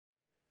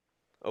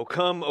O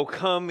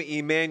come,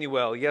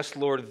 Emmanuel. Yes,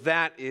 Lord,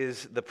 that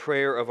is the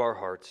prayer of our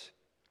hearts.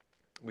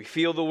 We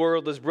feel the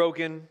world is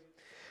broken.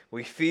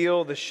 We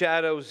feel the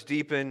shadows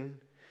deepen.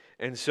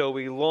 And so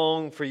we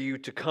long for you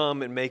to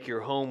come and make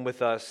your home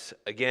with us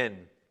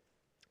again,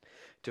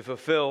 to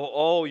fulfill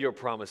all your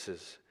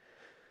promises,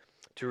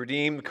 to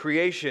redeem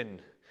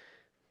creation,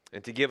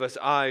 and to give us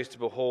eyes to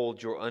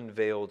behold your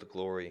unveiled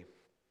glory.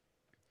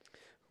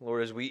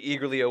 Lord, as we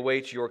eagerly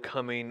await your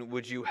coming,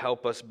 would you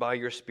help us by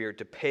your Spirit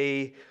to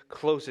pay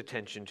close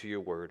attention to your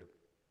word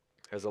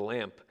as a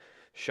lamp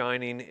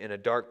shining in a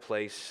dark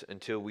place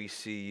until we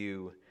see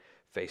you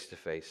face to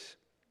face.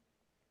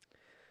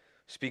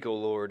 Speak, O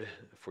Lord,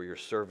 for your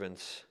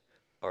servants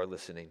are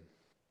listening.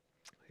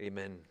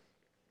 Amen.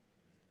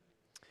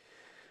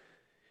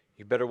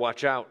 You better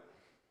watch out.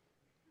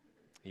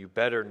 You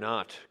better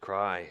not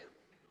cry.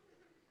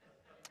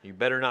 You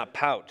better not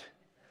pout.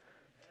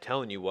 I'm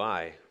telling you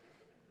why.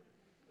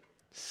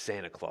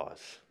 Santa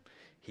Claus,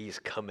 he's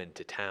coming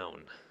to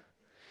town.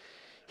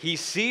 He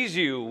sees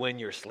you when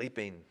you're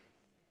sleeping.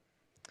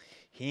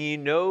 He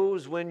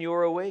knows when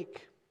you're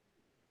awake.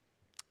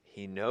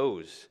 He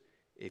knows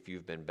if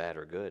you've been bad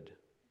or good.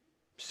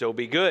 So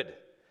be good,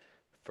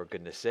 for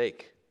goodness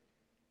sake.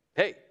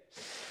 Hey,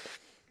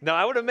 now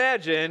I would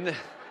imagine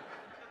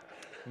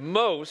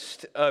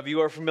most of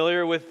you are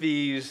familiar with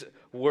these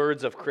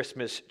words of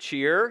Christmas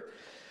cheer.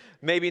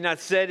 Maybe not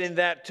said in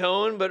that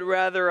tone, but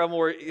rather a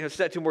more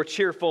set to a more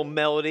cheerful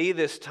melody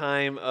this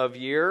time of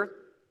year.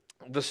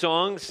 The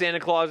song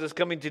Santa Claus is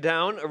Coming to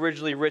Town,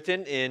 originally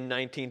written in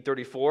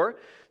 1934,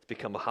 it's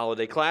become a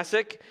holiday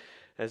classic,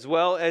 as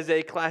well as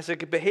a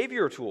classic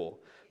behavior tool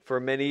for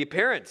many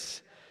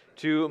parents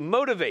to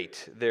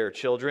motivate their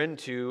children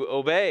to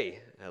obey,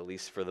 at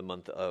least for the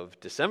month of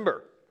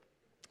December.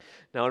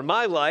 Now, in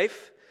my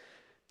life,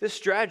 this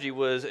strategy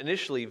was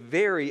initially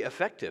very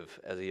effective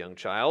as a young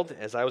child,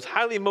 as I was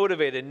highly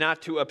motivated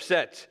not to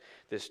upset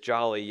this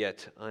jolly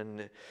yet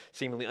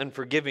seemingly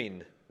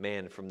unforgiving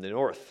man from the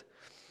north.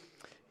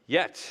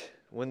 Yet,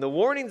 when the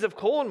warnings of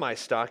coal in my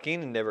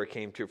stocking never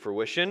came to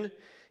fruition,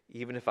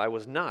 even if I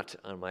was not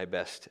on my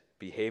best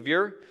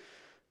behavior,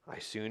 I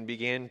soon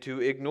began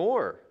to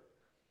ignore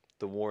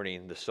the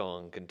warning the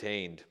song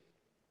contained.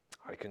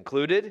 I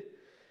concluded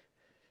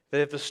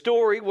that if the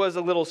story was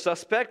a little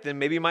suspect, then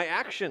maybe my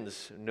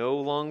actions no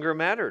longer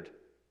mattered.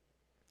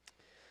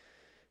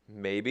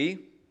 Maybe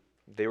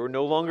they were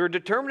no longer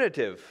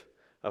determinative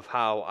of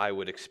how I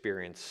would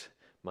experience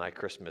my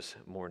Christmas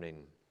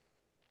morning.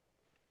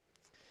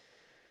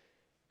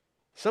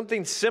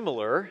 Something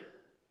similar,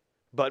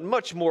 but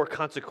much more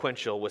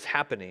consequential, was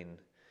happening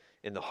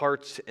in the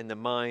hearts and the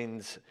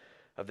minds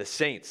of the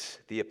saints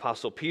the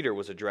Apostle Peter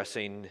was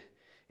addressing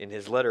in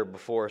his letter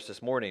before us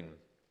this morning.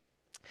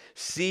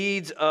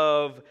 Seeds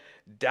of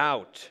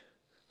doubt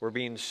were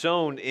being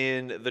sown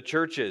in the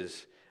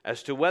churches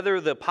as to whether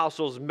the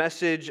apostles'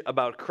 message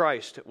about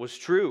Christ was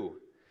true,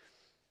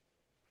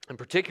 and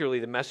particularly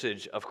the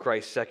message of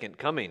Christ's second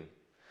coming.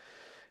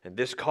 And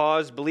this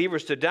caused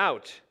believers to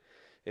doubt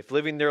if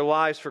living their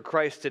lives for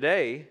Christ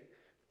today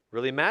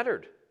really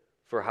mattered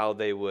for how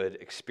they would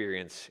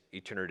experience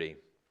eternity.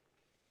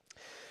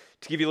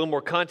 To give you a little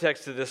more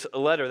context to this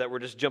letter that we're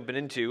just jumping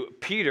into,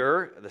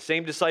 Peter, the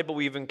same disciple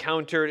we've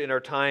encountered in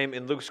our time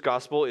in Luke's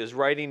gospel, is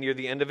writing near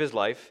the end of his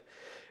life.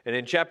 And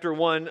in chapter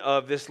 1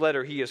 of this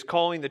letter, he is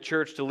calling the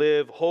church to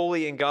live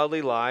holy and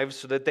godly lives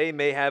so that they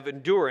may have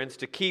endurance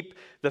to keep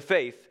the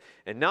faith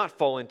and not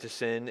fall into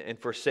sin and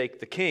forsake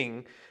the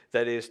king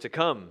that is to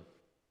come.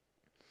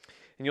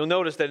 And you'll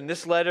notice that in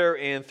this letter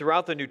and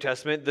throughout the New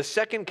Testament, the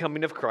second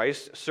coming of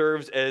Christ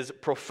serves as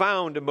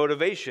profound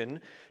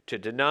motivation to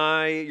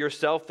deny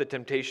yourself the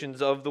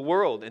temptations of the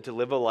world and to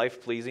live a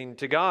life pleasing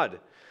to God.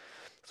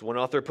 As one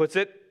author puts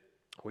it,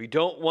 we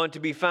don't want to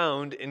be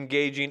found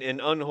engaging in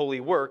unholy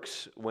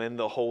works when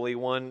the Holy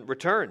One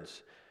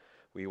returns.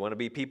 We want to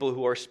be people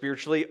who are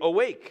spiritually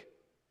awake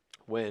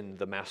when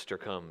the Master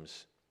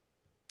comes.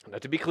 Now,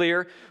 to be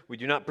clear, we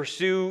do not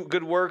pursue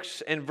good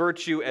works and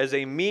virtue as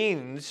a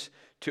means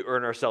to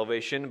earn our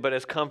salvation, but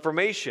as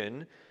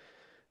confirmation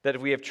that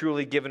if we have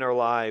truly given our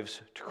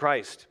lives to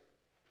Christ.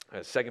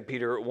 As 2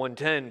 Peter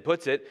 1:10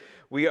 puts it,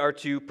 we are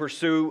to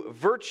pursue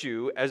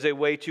virtue as a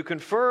way to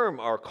confirm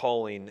our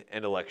calling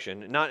and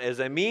election, not as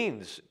a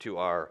means to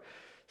our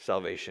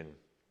salvation.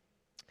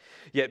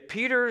 Yet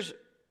Peter's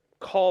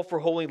call for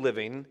holy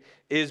living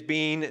is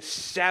being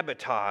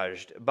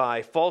sabotaged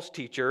by false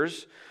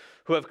teachers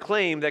who have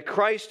claimed that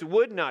Christ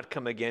would not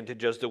come again to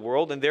judge the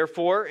world and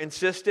therefore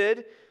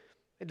insisted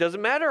it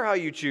doesn't matter how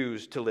you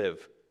choose to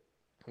live.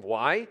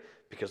 Why?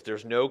 Because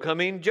there's no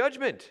coming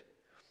judgment.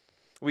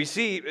 We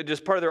see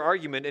just part of their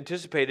argument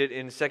anticipated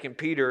in 2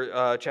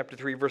 Peter chapter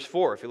 3, verse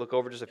 4, if you look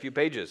over just a few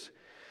pages,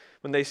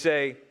 when they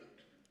say,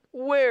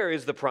 "Where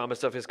is the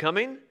promise of his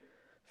coming?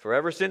 For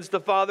ever since the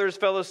fathers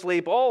fell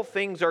asleep, all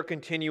things are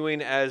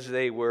continuing as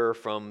they were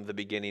from the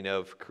beginning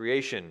of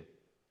creation."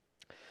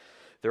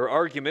 Their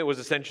argument was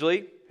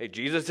essentially, hey,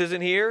 Jesus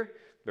isn't here.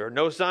 There are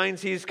no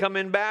signs he's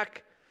coming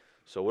back.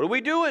 So what do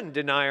we do and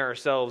deny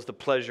ourselves the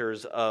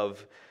pleasures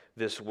of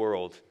this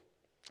world?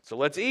 So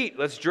let's eat,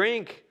 let's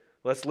drink,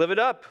 let's live it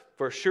up,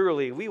 for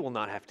surely we will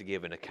not have to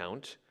give an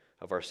account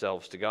of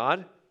ourselves to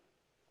God.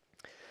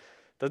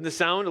 Doesn't this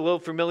sound a little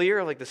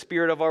familiar, like the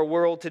spirit of our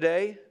world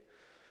today?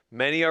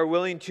 Many are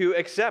willing to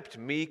accept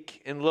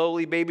meek and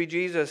lowly baby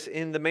Jesus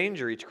in the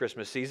manger each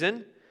Christmas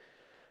season,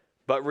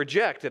 but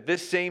reject that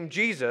this same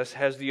Jesus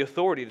has the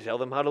authority to tell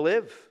them how to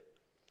live,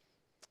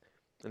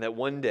 and that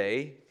one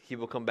day he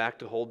will come back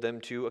to hold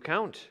them to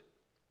account.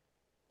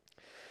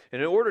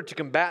 And in order to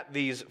combat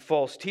these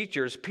false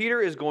teachers, Peter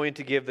is going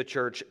to give the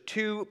church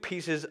two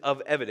pieces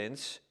of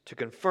evidence to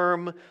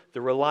confirm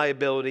the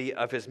reliability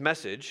of his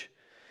message,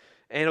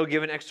 and he'll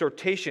give an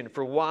exhortation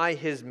for why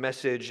his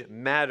message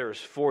matters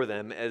for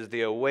them as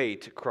they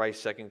await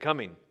Christ's second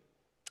coming.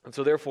 And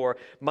so therefore,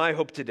 my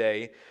hope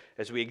today,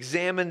 as we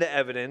examine the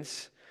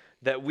evidence,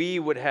 that we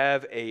would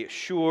have a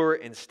sure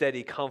and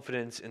steady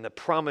confidence in the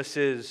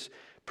promises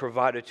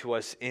provided to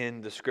us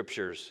in the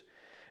Scriptures,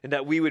 and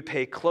that we would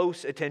pay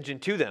close attention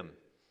to them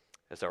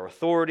as our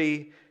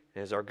authority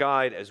and as our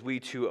guide as we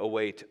too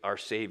await our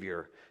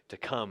Savior to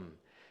come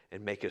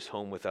and make his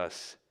home with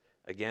us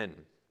again.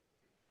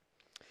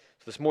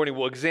 So this morning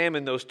we'll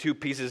examine those two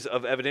pieces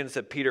of evidence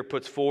that Peter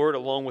puts forward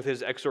along with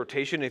his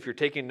exhortation. If you're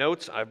taking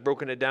notes, I've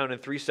broken it down in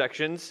three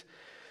sections.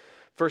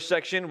 First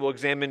section, we'll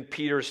examine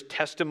Peter's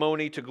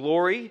testimony to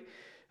glory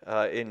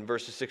in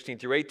verses 16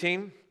 through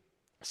 18.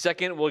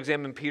 Second, we'll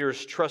examine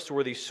Peter's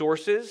trustworthy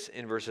sources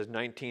in verses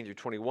 19 through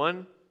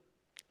 21.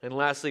 And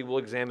lastly, we'll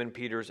examine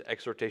Peter's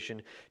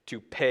exhortation to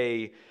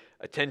pay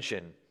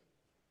attention.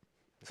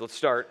 So let's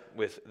start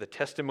with the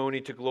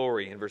testimony to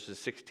glory in verses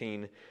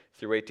 16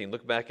 through 18.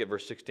 Look back at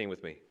verse 16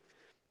 with me.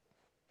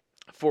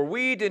 For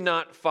we did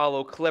not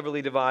follow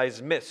cleverly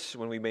devised myths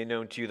when we made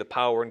known to you the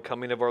power and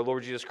coming of our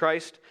Lord Jesus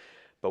Christ,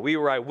 but we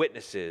were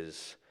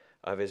eyewitnesses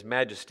of his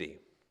majesty.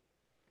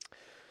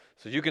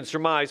 So you can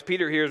surmise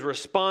Peter here is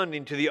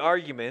responding to the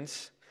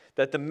arguments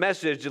that the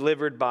message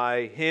delivered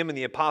by him and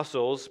the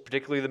apostles,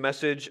 particularly the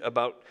message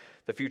about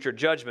the future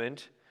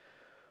judgment,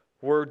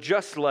 were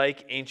just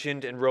like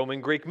ancient and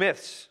Roman Greek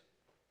myths,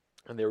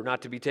 and they were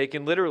not to be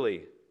taken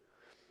literally.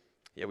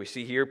 Yet we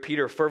see here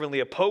Peter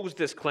fervently opposed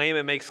this claim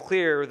and makes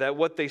clear that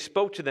what they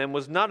spoke to them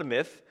was not a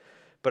myth,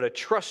 but a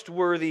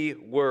trustworthy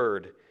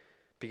word,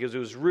 because it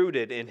was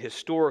rooted in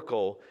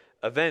historical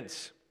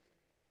events.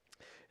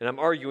 And I'm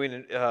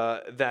arguing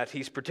that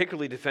he's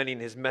particularly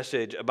defending his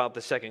message about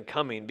the second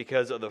coming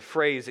because of the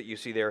phrase that you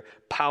see there,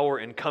 power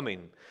and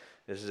coming.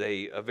 This is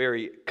a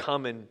very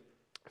common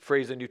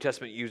phrase the New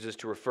Testament uses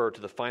to refer to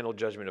the final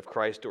judgment of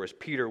Christ, or as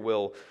Peter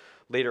will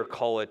later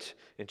call it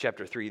in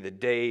chapter 3, the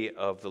day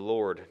of the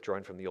Lord,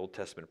 drawing from the Old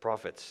Testament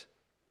prophets.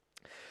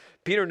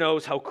 Peter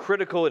knows how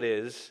critical it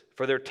is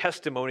for their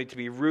testimony to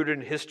be rooted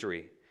in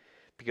history,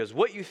 because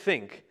what you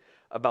think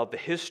about the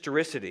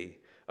historicity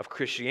of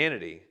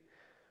Christianity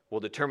will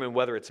determine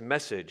whether its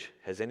message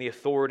has any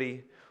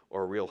authority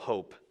or real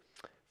hope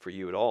for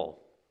you at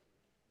all.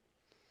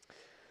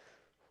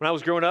 When I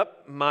was growing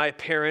up, my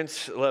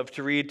parents loved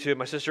to read to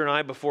my sister and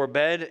I before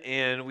bed,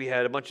 and we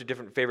had a bunch of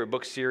different favorite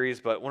book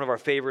series, but one of our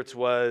favorites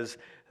was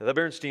The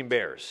Bernstein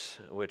Bears,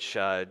 which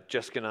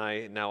Jessica and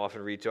I now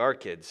often read to our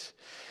kids.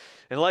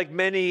 And like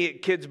many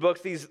kids'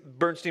 books, these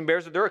Bernstein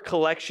Bears, they're a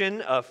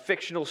collection of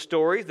fictional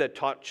stories that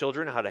taught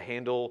children how to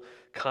handle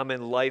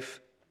common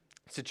life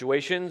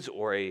situations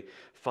or a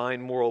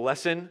fine moral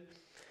lesson.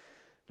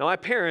 Now, my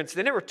parents,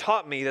 they never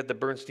taught me that the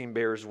Bernstein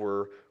Bears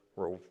were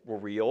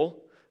real,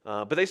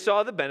 but they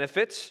saw the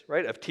benefits,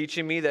 right, of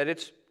teaching me that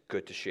it's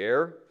good to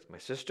share with my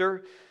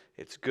sister,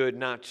 it's good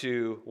not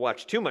to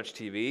watch too much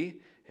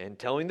TV, and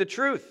telling the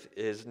truth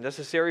is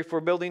necessary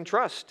for building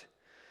trust.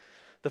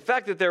 The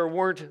fact that there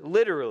weren't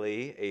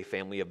literally a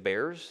family of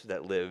bears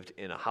that lived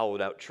in a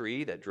hollowed-out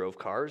tree that drove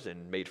cars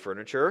and made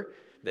furniture,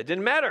 that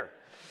didn't matter.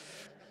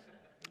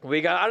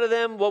 We got out of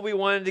them what we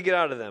wanted to get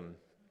out of them.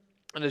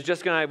 And as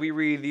Jessica and I, we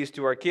read these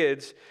to our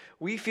kids,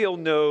 we feel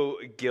no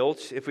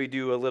guilt if we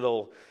do a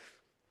little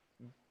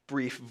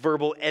brief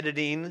verbal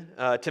editing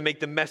to make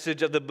the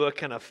message of the book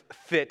kind of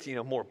fit,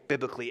 more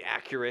biblically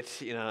accurate,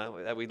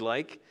 that we'd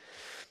like.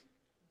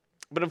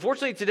 But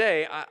unfortunately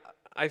today,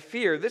 I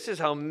fear this is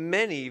how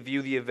many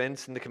view the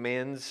events and the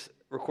commands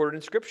recorded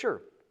in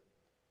Scripture.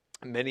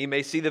 Many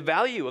may see the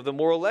value of the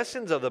moral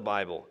lessons of the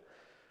Bible,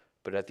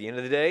 but at the end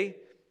of the day,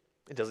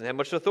 it doesn't have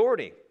much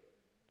authority.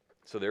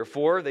 So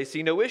therefore, they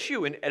see no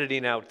issue in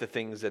editing out the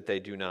things that they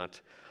do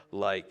not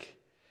like.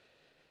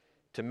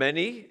 To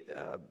many,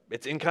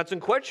 it's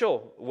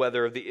inconsequential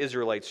whether the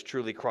Israelites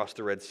truly crossed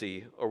the Red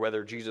Sea or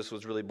whether Jesus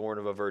was really born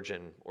of a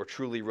virgin or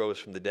truly rose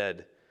from the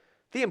dead.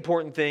 The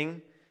important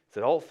thing is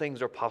that all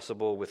things are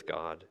possible with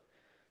God,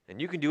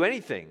 and you can do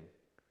anything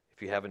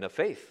if you have enough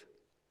faith.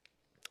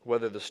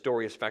 Whether the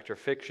story is fact or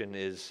fiction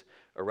is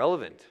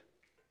irrelevant.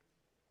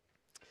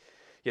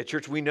 Yet,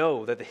 church, we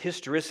know that the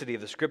historicity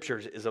of the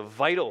Scriptures is of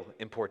vital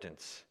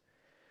importance.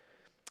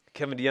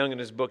 Kevin DeYoung, in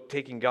his book,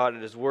 Taking God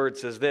at His Word,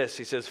 says this.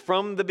 He says,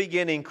 from the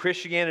beginning,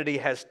 Christianity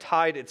has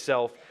tied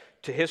itself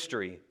to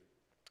history.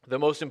 The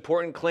most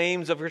important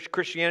claims of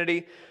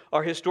Christianity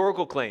are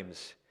historical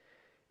claims.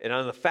 And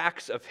on the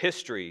facts of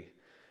history,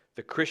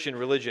 the Christian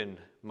religion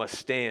must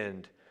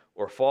stand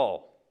or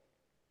fall.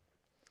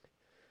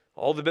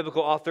 All the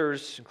biblical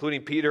authors,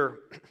 including Peter,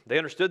 they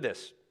understood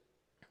this.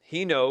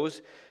 He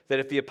knows that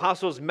if the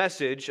apostles'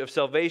 message of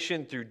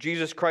salvation through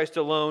Jesus Christ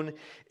alone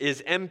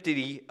is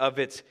empty of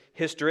its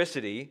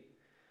historicity,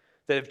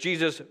 that if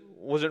Jesus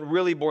wasn't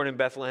really born in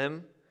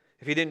Bethlehem,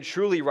 if he didn't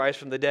truly rise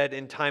from the dead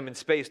in time and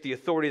space, the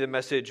authority of the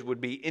message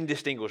would be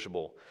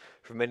indistinguishable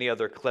from any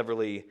other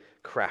cleverly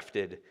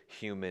crafted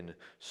human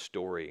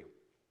story.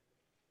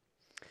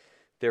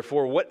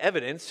 Therefore, what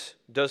evidence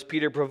does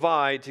Peter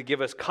provide to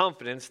give us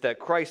confidence that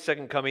Christ's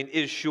second coming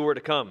is sure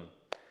to come?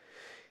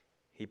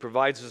 He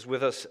provides us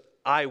with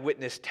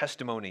eyewitness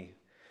testimony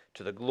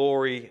to the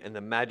glory and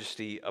the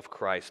majesty of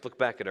Christ. Look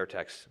back at our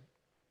text,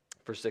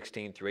 verse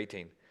 16 through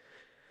 18.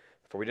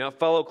 For we did not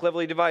follow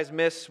cleverly devised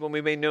myths when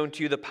we made known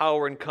to you the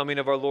power and coming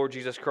of our Lord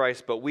Jesus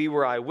Christ, but we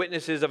were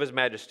eyewitnesses of his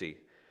majesty.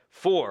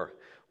 For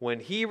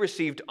when he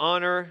received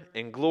honor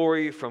and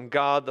glory from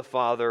God the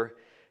Father,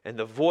 and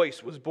the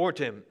voice was borne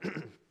to him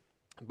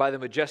by the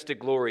majestic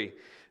glory,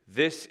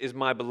 "This is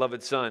my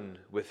beloved Son,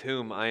 with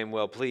whom I am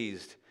well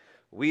pleased."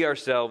 We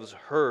ourselves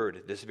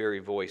heard this very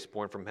voice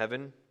borne from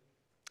heaven,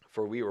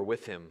 for we were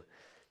with him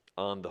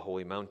on the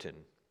holy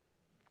mountain.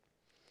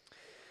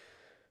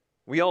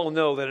 We all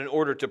know that in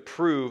order to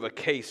prove a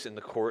case in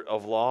the court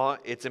of law,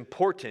 it's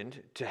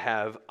important to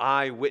have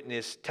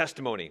eyewitness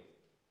testimony.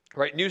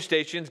 Right? News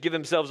stations give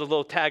themselves a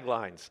little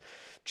taglines.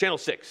 Channel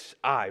 6,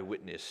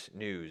 Eyewitness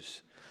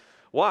News.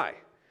 Why?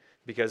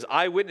 Because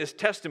eyewitness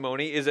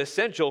testimony is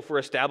essential for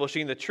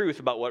establishing the truth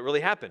about what really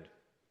happened.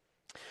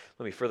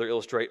 Let me further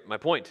illustrate my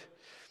point.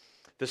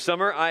 This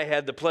summer, I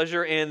had the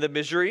pleasure and the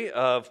misery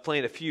of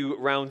playing a few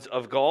rounds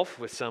of golf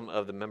with some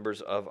of the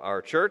members of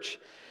our church.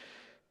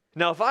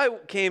 Now, if I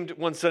came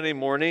one Sunday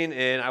morning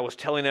and I was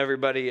telling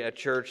everybody at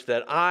church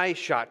that I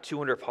shot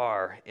 200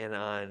 par and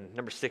on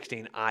number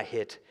 16 I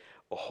hit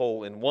a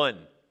hole in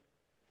one,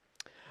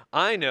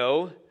 I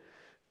know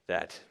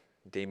that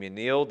Damian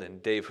Neild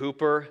and Dave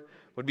Hooper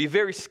would be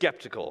very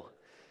skeptical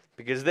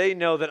because they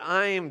know that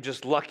I am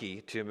just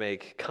lucky to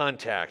make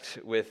contact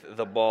with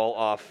the ball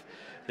off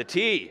the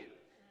tee.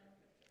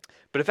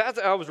 But if as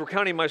I was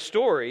recounting my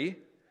story,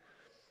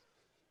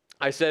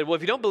 I said, well,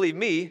 if you don't believe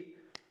me,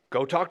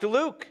 go talk to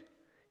Luke.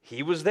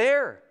 He was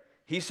there.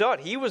 He saw it.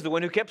 He was the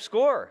one who kept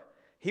score.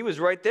 He was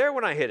right there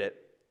when I hit it.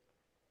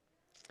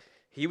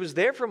 He was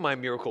there for my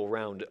miracle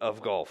round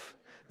of golf.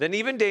 Then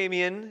even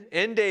Damian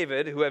and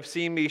David, who have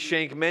seen me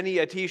shank many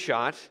a tee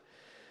shot,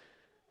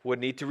 would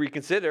need to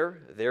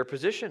reconsider their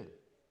position.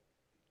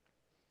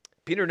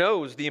 Peter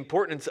knows the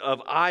importance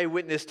of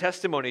eyewitness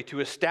testimony to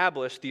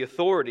establish the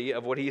authority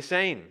of what he is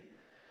saying.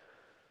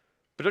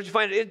 But don't you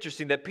find it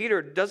interesting that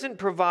Peter doesn't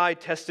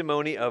provide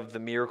testimony of the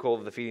miracle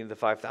of the feeding of the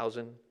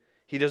 5,000?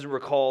 He doesn't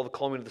recall the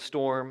calming of the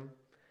storm.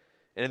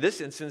 And in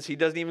this instance, he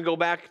doesn't even go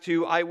back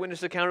to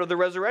eyewitness account of the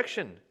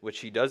resurrection, which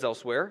he does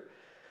elsewhere.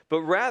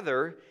 But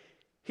rather,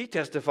 he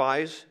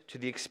testifies to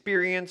the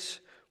experience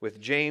with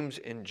James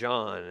and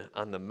John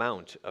on the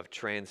Mount of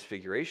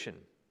Transfiguration.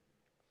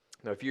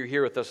 Now, if you were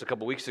here with us a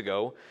couple weeks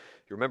ago,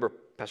 you remember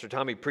Pastor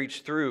Tommy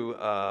preached through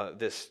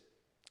this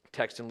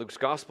text in Luke's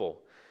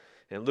Gospel.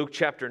 In Luke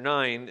chapter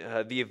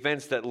 9, the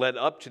events that led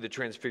up to the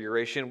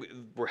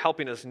Transfiguration were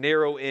helping us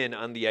narrow in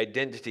on the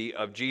identity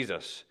of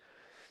Jesus.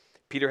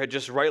 Peter had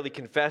just rightly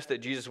confessed that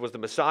Jesus was the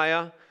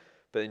Messiah,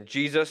 but then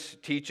Jesus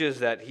teaches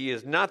that he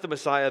is not the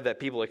Messiah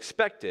that people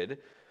expected,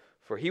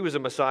 for he was a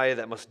Messiah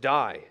that must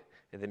die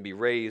and then be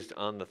raised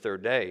on the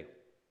third day.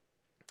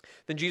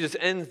 Then Jesus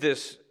ends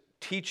this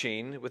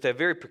teaching with a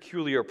very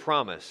peculiar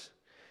promise,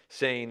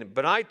 saying,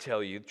 "But I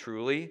tell you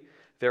truly,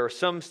 there are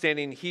some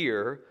standing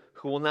here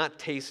who will not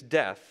taste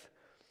death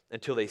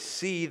until they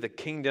see the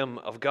kingdom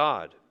of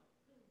God."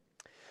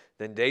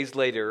 Then days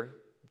later,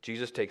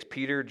 Jesus takes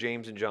Peter,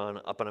 James, and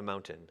John up on a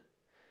mountain.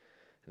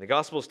 And the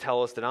Gospels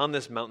tell us that on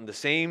this mountain, the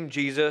same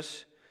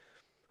Jesus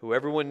who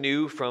everyone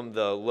knew from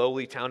the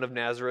lowly town of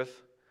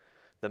Nazareth,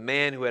 the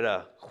man who had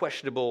a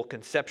questionable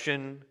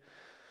conception,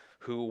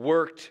 who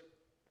worked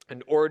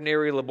an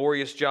ordinary,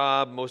 laborious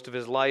job most of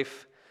his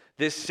life,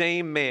 this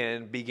same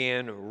man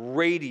began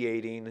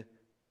radiating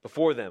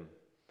before them.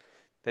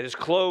 That his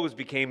clothes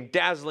became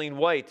dazzling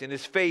white, and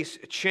his face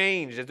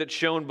changed as it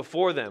shone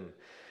before them.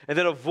 And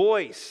then a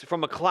voice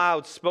from a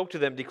cloud spoke to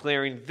them,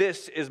 declaring,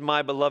 "This is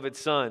my beloved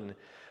Son,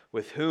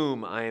 with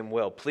whom I am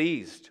well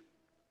pleased."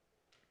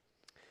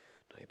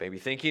 Now, you may be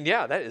thinking,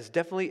 yeah, that is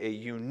definitely a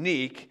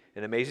unique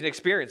and amazing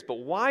experience. But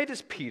why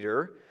does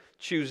Peter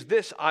choose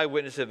this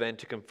eyewitness event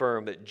to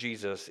confirm that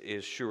Jesus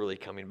is surely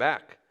coming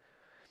back?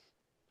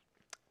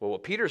 Well,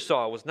 what Peter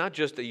saw was not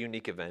just a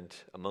unique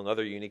event among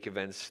other unique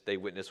events they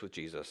witnessed with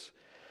Jesus,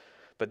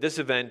 but this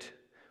event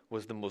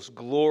was the most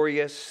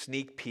glorious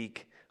sneak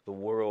peek the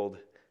world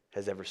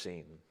has ever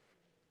seen.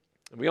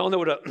 And we all know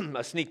what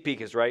a sneak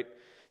peek is, right?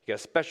 You got a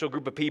special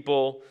group of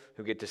people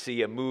who get to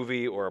see a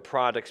movie or a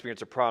product,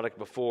 experience a product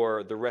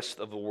before the rest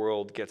of the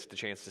world gets the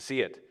chance to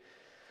see it.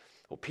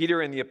 Well,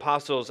 Peter and the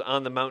apostles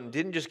on the mountain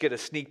didn't just get a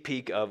sneak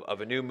peek of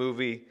a new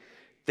movie.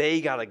 They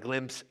got a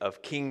glimpse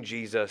of King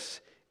Jesus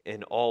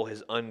in all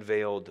his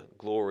unveiled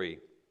glory,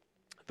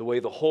 the way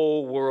the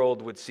whole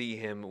world would see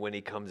him when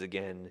he comes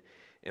again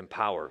in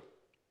power.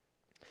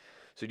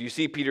 So do you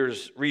see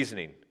Peter's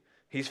reasoning?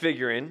 He's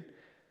figuring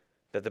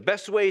that the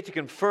best way to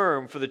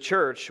confirm for the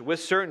church with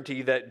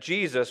certainty that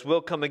Jesus will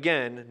come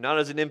again, not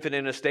as an infant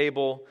in a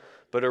stable,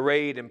 but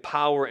arrayed in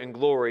power and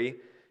glory,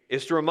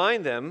 is to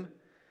remind them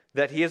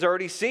that he has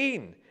already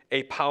seen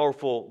a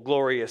powerful,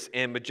 glorious,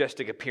 and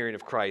majestic appearing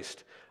of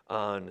Christ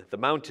on the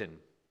mountain.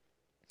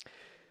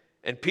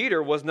 And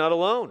Peter was not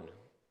alone.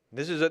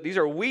 These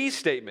are we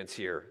statements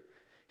here.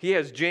 He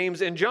has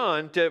James and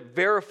John to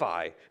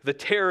verify the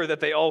terror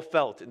that they all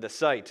felt in the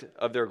sight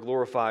of their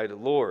glorified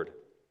Lord.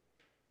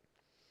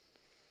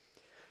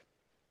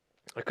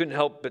 I couldn't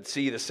help but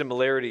see the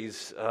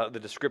similarities, the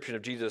description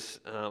of Jesus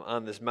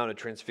on this Mount of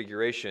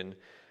Transfiguration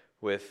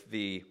with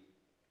the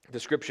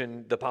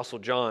description the Apostle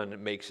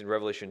John makes in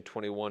Revelation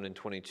 21 and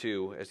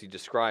 22 as he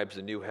describes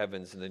the new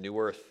heavens and the new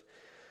earth.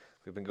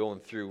 We've been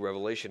going through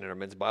Revelation in our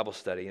men's Bible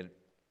study, and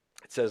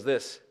it says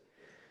this: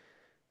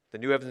 the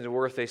new heavens and new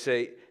earth, they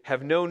say,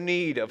 have no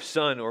need of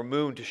sun or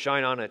moon to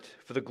shine on it,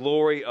 for the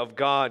glory of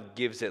God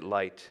gives it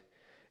light,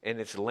 and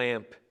its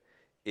lamp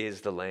is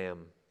the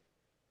Lamb.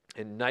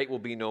 And night will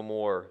be no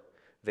more.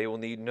 They will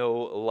need no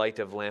light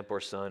of lamp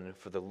or sun,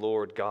 for the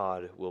Lord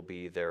God will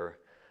be their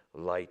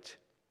light.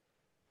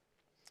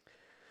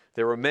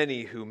 There were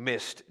many who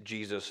missed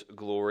Jesus'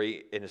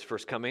 glory in his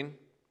first coming,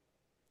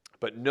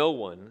 but no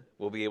one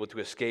will be able to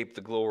escape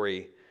the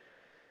glory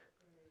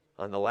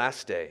on the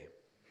last day.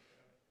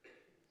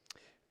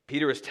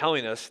 Peter is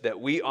telling us that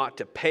we ought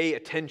to pay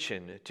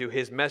attention to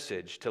his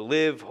message, to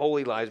live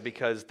holy lives,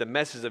 because the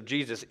message of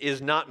Jesus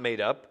is not made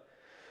up,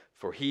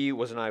 for he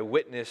was an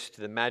eyewitness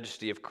to the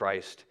majesty of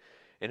Christ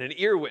and an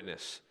ear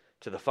witness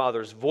to the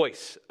Father's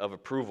voice of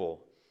approval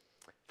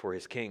for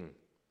his King.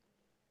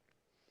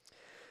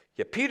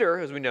 Yet Peter,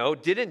 as we know,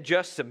 didn't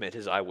just submit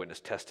his eyewitness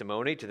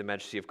testimony to the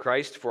majesty of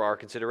Christ for our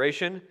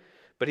consideration,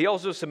 but he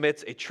also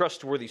submits a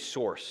trustworthy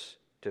source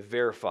to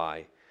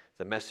verify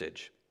the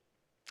message.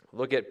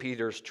 Look at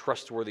Peter's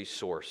trustworthy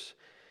source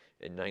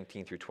in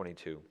 19 through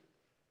 22.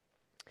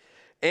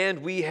 And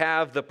we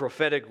have the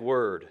prophetic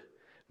word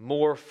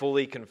more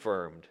fully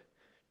confirmed,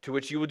 to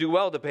which you will do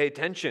well to pay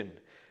attention,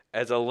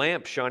 as a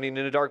lamp shining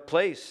in a dark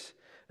place,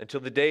 until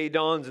the day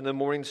dawns and the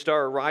morning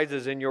star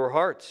rises in your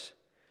hearts.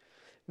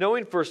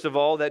 Knowing, first of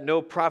all, that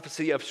no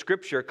prophecy of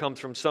Scripture comes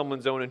from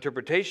someone's own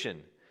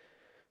interpretation.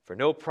 For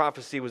no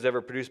prophecy was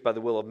ever produced by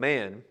the will of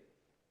man,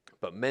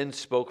 but men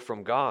spoke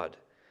from God,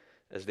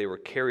 as they were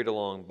carried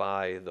along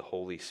by the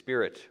Holy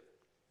Spirit.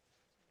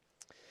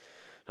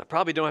 I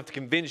probably don't have to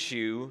convince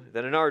you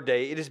that in our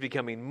day it is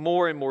becoming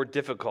more and more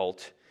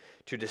difficult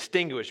to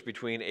distinguish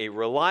between a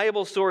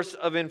reliable source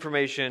of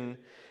information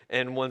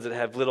and ones that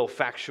have little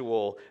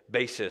factual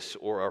basis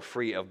or are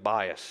free of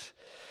bias.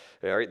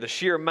 All right, the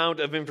sheer amount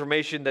of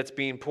information that's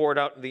being poured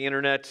out on the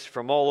internet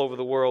from all over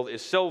the world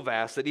is so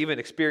vast that even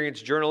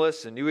experienced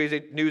journalists and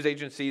news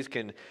agencies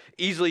can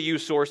easily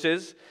use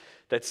sources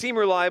that seem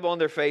reliable on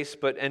their face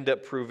but end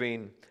up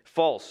proving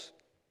false.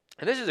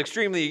 And this is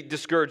extremely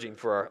discouraging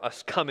for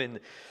us common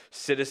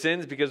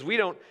citizens, because we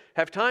don't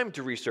have time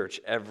to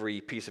research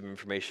every piece of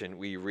information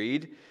we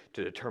read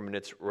to determine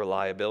its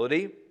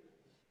reliability.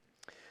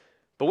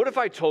 But what if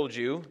I told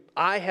you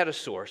I had a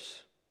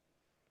source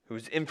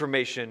whose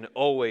information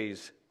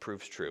always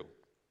proves true?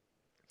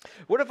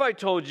 What if I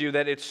told you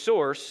that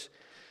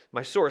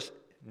my source,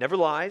 never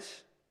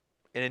lies,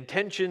 and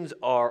intentions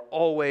are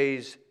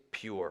always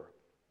pure?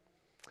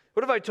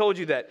 What if I told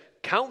you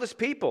that countless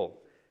people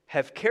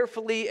have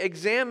carefully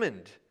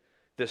examined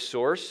this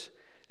source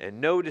and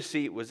no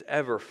deceit was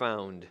ever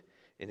found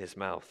in his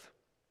mouth?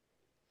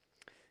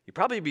 You'd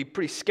probably be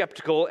pretty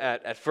skeptical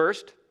at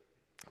first,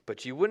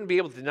 but you wouldn't be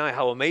able to deny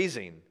how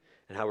amazing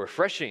and how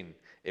refreshing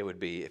it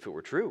would be if it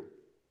were true.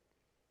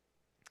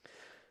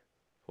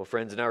 Well,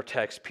 friends, in our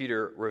text,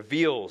 Peter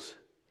reveals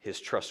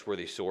his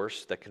trustworthy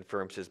source that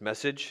confirms his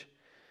message.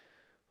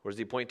 What does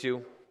he point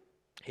to?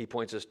 He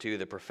points us to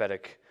the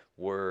prophetic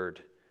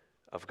word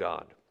of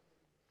God.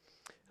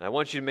 And I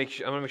want to make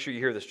sure you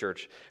hear this,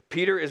 church.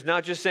 Peter is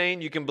not just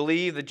saying you can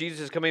believe that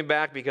Jesus is coming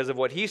back because of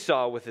what he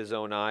saw with his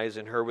own eyes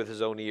and heard with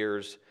his own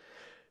ears,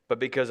 but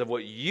because of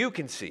what you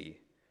can see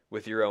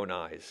with your own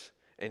eyes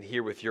and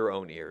hear with your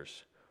own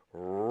ears,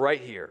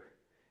 right here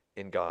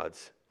in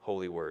God's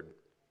holy word.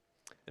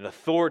 An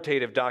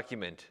authoritative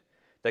document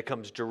that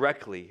comes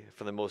directly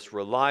from the most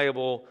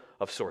reliable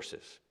of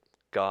sources,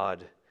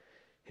 God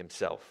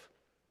himself.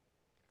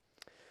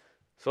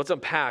 So let's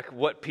unpack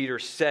what Peter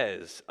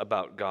says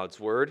about God's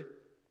word.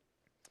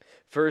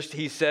 First,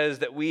 he says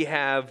that we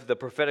have the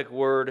prophetic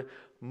word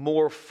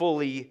more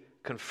fully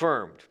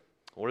confirmed.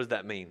 What does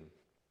that mean?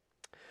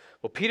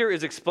 Well, Peter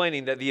is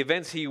explaining that the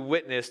events he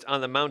witnessed on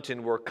the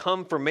mountain were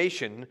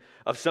confirmation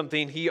of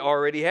something he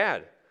already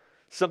had.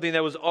 something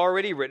that was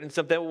already written,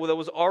 something that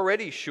was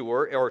already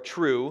sure or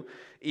true,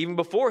 even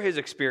before his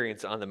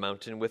experience on the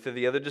mountain with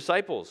the other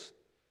disciples.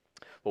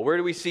 Well, where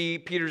do we see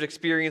Peter's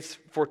experience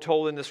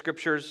foretold in the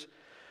Scriptures?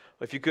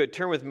 If you could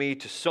turn with me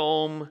to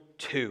Psalm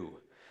 2.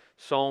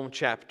 Psalm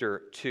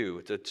chapter 2.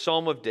 It's a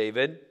psalm of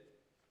David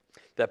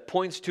that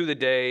points to the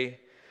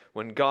day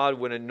when God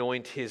would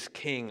anoint his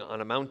king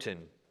on a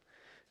mountain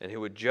and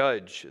who would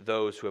judge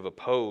those who have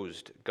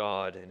opposed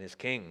God and his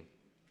king.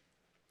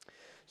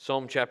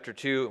 Psalm chapter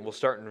 2, and we'll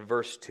start in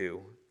verse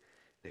 2.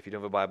 If you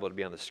don't have a Bible, it'll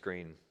be on the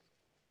screen.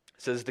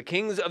 It says, "The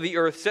kings of the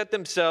earth set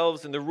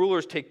themselves, and the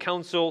rulers take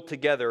counsel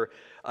together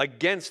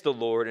against the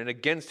Lord and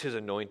against his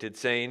anointed,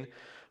 saying,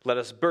 'Let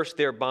us burst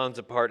their bonds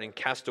apart and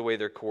cast away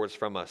their cords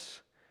from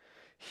us.'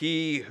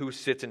 He who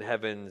sits in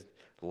heaven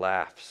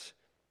laughs.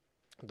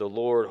 The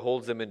Lord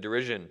holds them in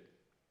derision.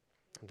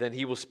 Then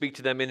he will speak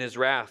to them in his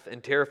wrath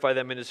and terrify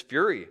them in his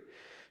fury,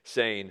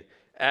 saying,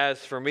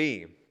 'As for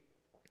me,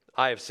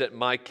 I have set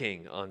my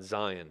king on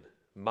Zion,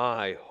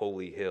 my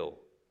holy hill.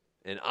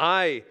 And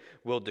I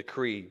will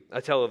decree,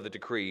 I tell of the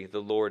decree,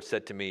 the Lord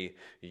said to me,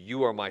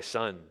 you are my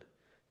son.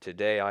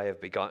 Today I have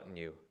begotten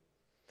you.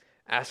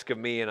 Ask of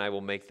me, and I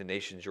will make the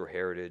nations your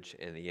heritage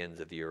and the ends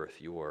of the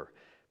earth your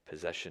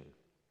possession.'"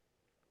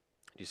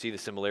 Do you see the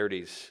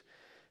similarities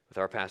with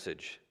our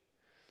passage?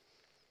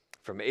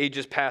 From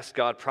ages past,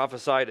 God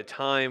prophesied a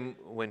time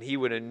when he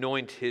would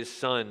anoint his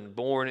son,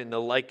 born in the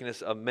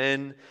likeness of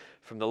men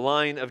from the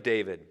line of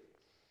David,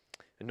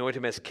 anoint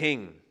him as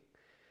king,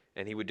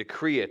 and he would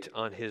decree it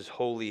on his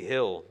holy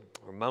hill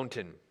or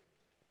mountain.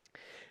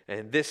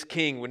 And this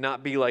king would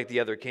not be like the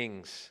other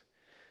kings,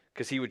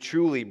 because he would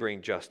truly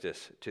bring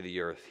justice to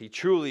the earth. He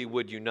truly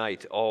would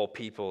unite all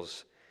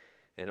peoples,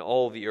 and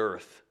all the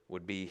earth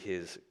would be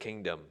his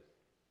kingdom.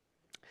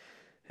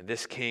 And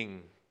this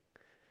king,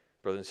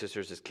 brothers and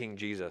sisters, is King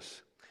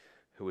Jesus,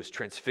 who was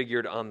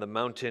transfigured on the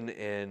mountain,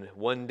 and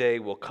one day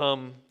will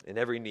come, and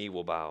every knee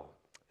will bow,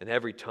 and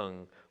every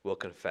tongue will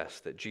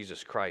confess that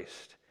Jesus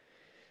Christ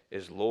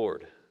is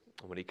Lord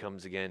when he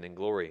comes again in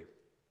glory.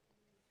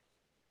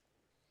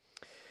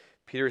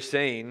 Peter is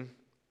saying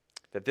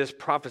that this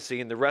prophecy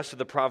and the rest of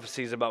the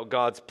prophecies about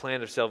God's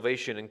plan of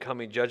salvation and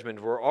coming judgment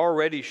were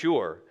already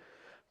sure,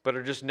 but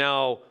are just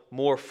now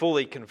more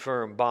fully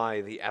confirmed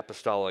by the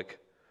apostolic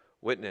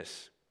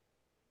witness.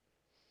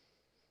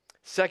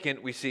 Second,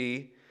 we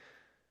see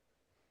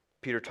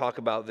Peter talk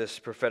about this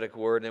prophetic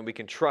word, and we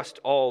can trust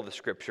all the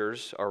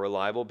Scriptures are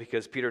reliable,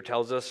 because Peter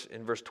tells us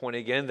in verse 20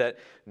 again that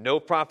no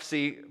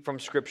prophecy from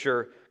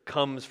Scripture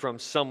comes from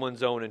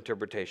someone's own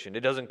interpretation.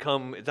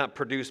 It's not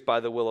produced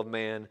by the will of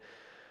man,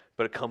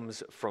 but it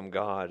comes from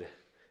God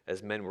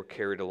as men were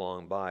carried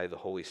along by the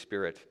Holy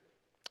Spirit.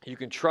 You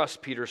can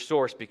trust Peter's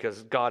source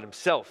because God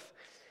himself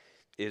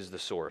is the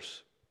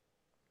source.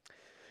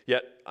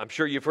 Yet, I'm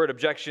sure you've heard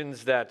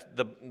objections that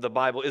the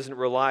Bible isn't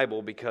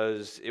reliable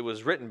because it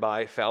was written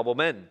by fallible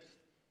men.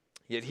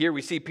 Yet here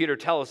we see Peter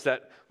tell us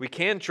that we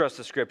can trust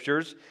the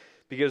Scriptures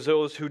because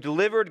those who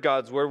delivered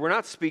God's word were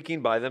not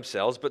speaking by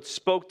themselves, but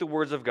spoke the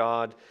words of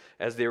God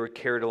as they were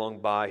carried along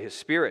by his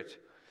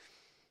Spirit.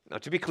 Now,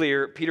 to be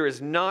clear, Peter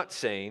is not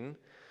saying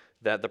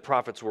that the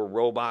prophets were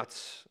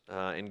robots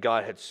and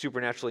God had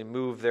supernaturally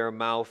moved their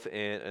mouth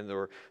and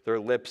their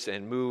lips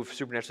and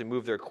supernaturally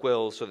moved their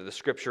quills so that the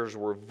Scriptures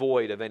were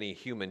void of any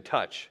human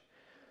touch.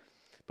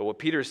 But what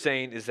Peter is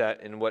saying is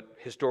that, and what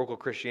historical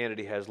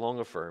Christianity has long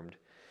affirmed,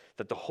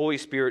 that the Holy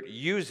Spirit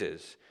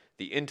uses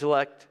the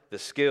intellect, the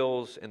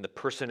skills, and the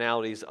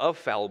personalities of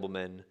fallible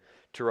men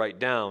to write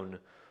down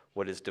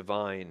what is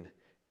divine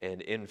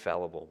and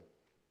infallible.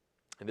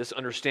 And this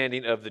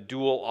understanding of the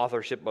dual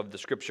authorship of the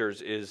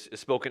Scriptures is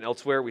spoken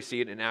elsewhere. We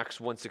see it in Acts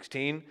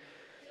 1:16.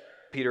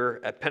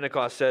 Peter at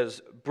Pentecost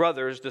says,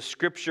 "Brothers, the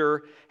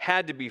Scripture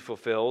had to be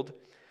fulfilled,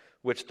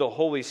 which the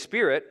Holy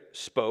Spirit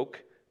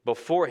spoke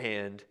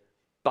beforehand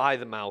by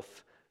the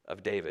mouth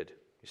of David."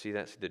 You see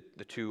that's the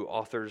two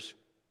authors.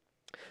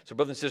 So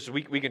brothers and sisters,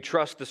 we can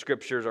trust the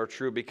Scriptures are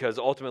true because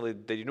ultimately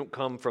they don't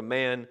come from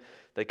man,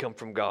 they come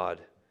from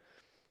God.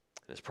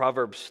 As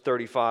Proverbs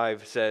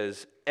 35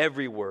 says,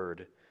 every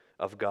word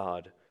of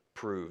God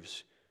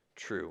proves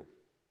true.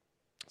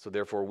 So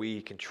therefore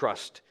we can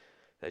trust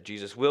that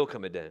Jesus will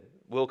come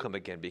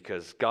again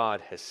because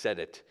God has said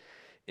it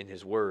in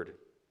his word.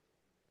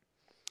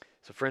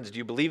 So friends, do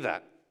you believe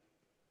that?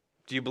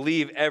 Do you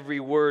believe every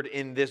word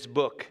in this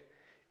book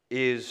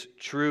is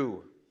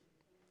true?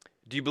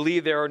 Do you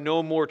believe there are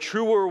no more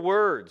truer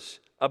words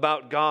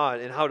about God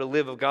and how to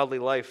live a godly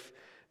life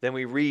than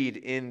we read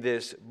in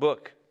this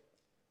book?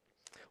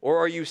 Or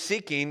are you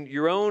seeking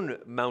your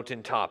own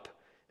mountaintop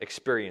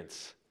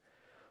experience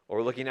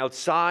or looking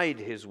outside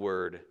his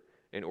word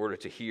in order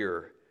to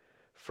hear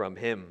from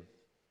him?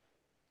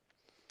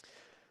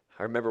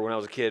 I remember when I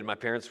was a kid, my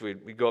parents,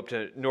 we'd go up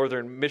to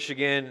northern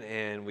Michigan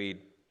and we'd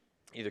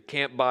either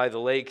camp by the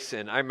lakes,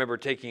 and I remember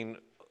taking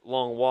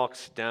long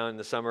walks down in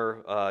the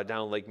summer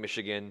down Lake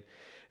Michigan,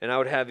 and I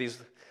would have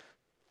these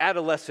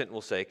adolescent,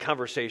 we'll say,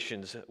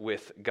 conversations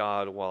with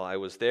God while I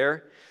was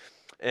there.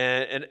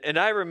 And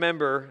I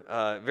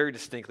remember very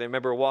distinctly, I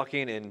remember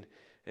walking and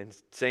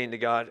saying to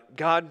God,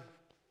 God,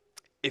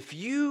 if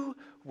you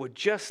would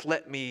just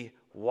let me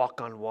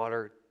walk on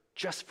water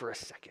just for a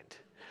second,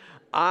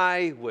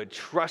 I would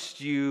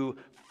trust you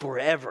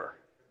forever.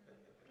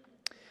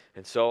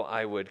 And so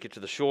I would get to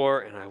the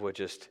shore and I would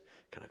just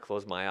kind of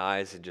close my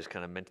eyes and just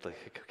kind of mentally,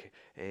 okay,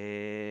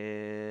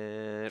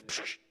 and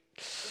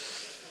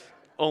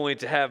only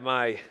to have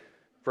my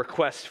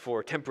request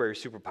for temporary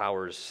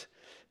superpowers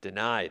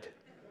denied.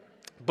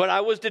 But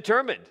I was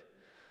determined.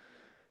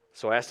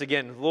 So I asked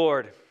again,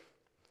 Lord,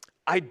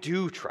 I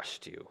do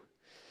trust you,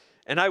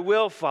 and I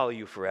will follow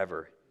you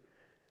forever.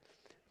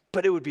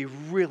 But it would be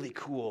really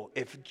cool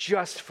if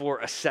just for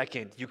a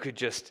second you could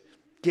just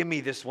give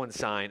me this one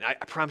sign. I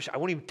promise you, I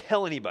won't even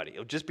tell anybody.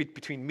 It'll just be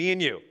between me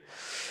and you.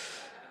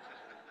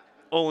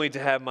 Only to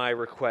have my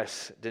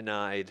requests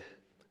denied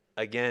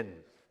again.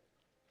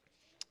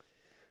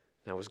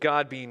 Now, was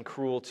God being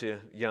cruel to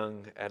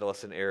young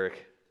adolescent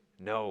Eric?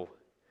 No.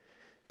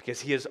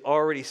 Because he has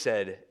already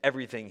said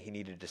everything he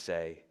needed to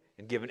say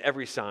and given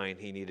every sign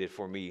he needed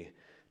for me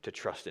to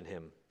trust in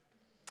him.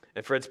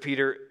 And friends,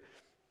 Peter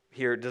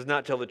here does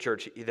not tell the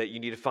church that you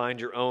need to find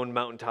your own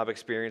mountaintop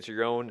experience or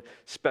your own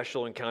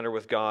special encounter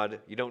with God.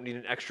 You don't need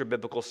an extra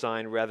biblical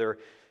sign. Rather,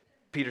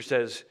 Peter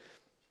says,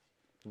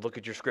 look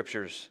at your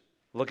scriptures.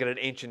 Look at an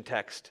ancient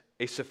text,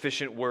 a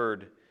sufficient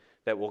word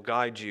that will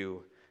guide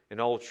you in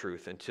all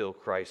truth until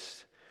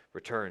Christ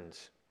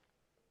returns.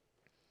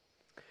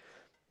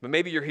 But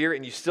maybe you're here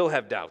and you still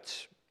have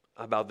doubts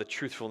about the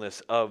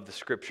truthfulness of the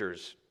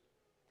scriptures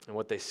and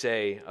what they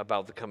say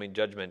about the coming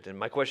judgment. And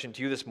my question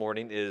to you this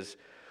morning is,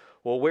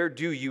 well, where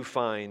do you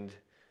find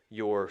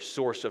your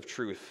source of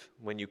truth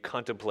when you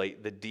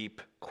contemplate the deep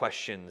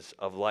questions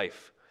of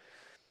life?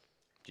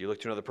 Do you look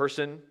to another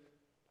person?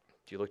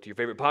 Do you look to your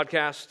favorite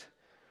podcast?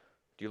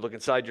 Do you look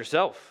inside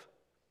yourself?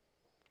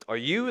 Are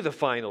you the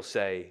final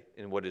say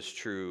in what is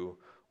true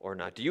or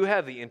not? Do you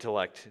have the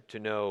intellect to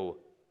know,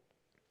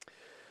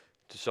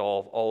 to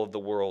solve all of the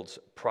world's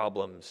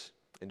problems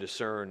and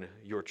discern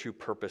your true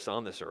purpose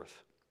on this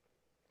earth?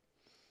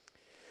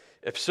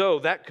 If so,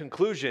 that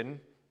conclusion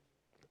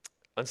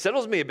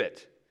unsettles me a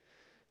bit.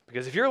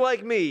 Because if you're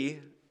like me,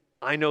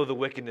 I know the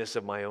wickedness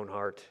of my own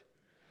heart.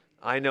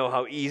 I know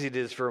how easy it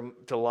is for me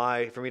to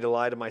lie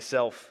to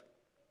myself.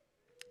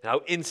 How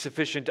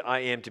insufficient I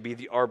am to be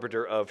the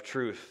arbiter of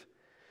truth.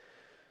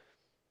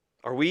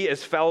 Are we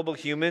as fallible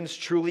humans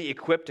truly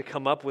equipped to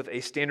come up with a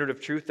standard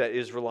of truth that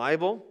is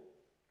reliable?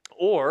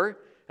 Or,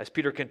 as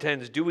Peter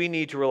contends, do we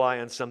need to rely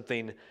on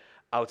something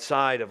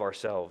outside of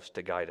ourselves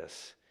to guide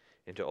us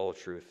into all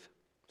truth?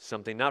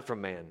 Something not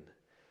from man,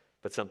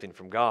 but something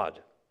from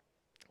God,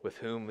 with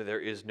whom there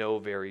is no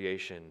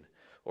variation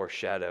or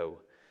shadow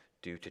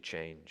due to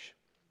change.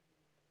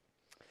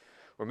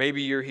 Or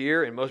maybe you're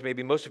here, and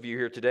maybe most of you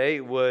here today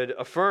would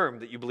affirm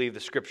that you believe the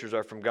scriptures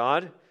are from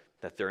God,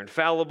 that they're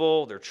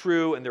infallible, they're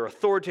true, and they're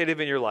authoritative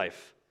in your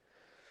life.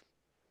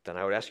 Then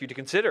I would ask you to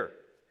consider,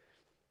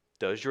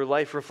 does your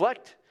life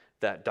reflect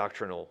that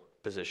doctrinal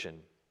position?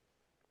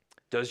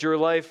 Does your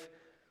life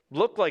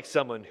look like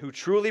someone who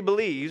truly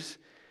believes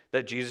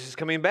that Jesus is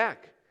coming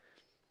back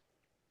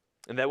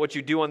and that what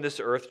you do on this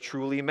earth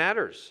truly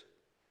matters?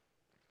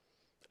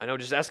 I know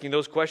just asking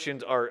those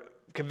questions are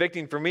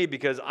convicting for me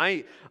because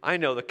I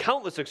know the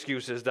countless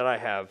excuses that I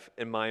have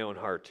in my own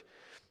heart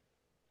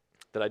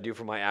that I do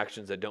for my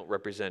actions that don't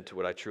represent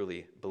what I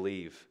truly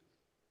believe.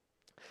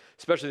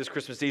 Especially this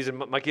Christmas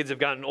season, my kids have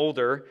gotten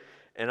older,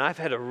 and I've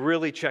had to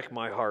really check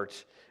my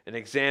heart and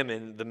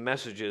examine the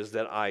messages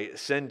that I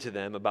send to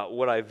them about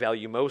what I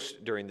value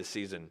most during the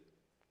season.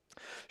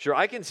 Sure,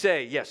 I can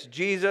say, yes,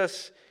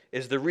 Jesus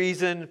is the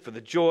reason for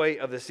the joy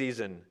of the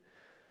season,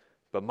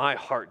 but my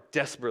heart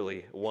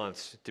desperately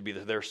wants to be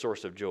their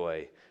source of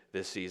joy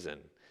this season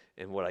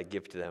in what I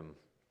give to them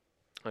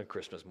on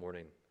Christmas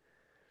morning.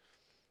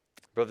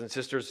 Brothers and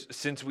sisters,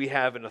 since we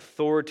have an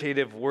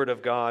authoritative word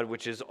of God,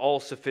 which is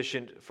all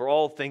sufficient for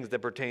all things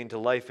that pertain to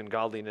life and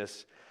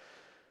godliness,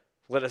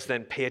 let us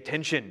then pay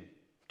attention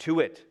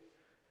to it.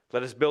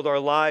 Let us build our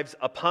lives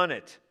upon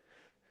it.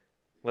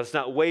 Let us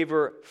not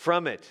waver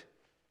from it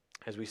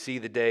as we see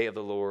the day of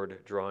the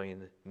Lord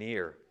drawing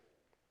near.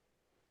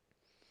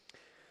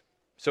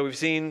 So we've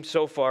seen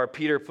so far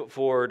Peter put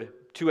forward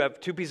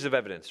two pieces of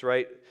evidence,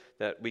 right?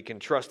 That we can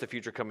trust the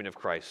future coming of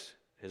Christ.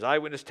 His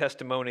eyewitness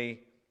testimony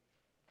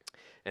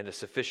and a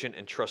sufficient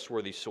and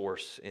trustworthy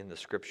source in the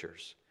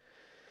Scriptures.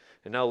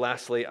 And now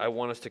lastly, I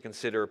want us to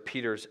consider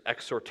Peter's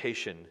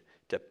exhortation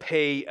to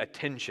pay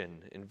attention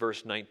in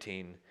verse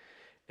 19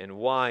 and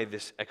why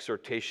this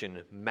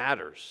exhortation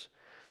matters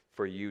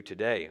for you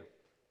today.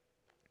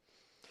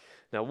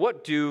 Now,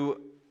 what do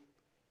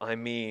I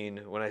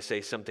mean when I say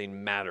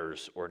something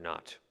matters or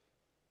not?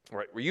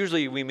 Right.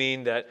 Usually we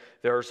mean that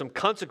there are some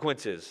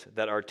consequences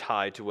that are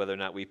tied to whether or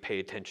not we pay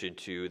attention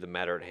to the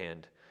matter at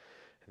hand.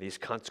 These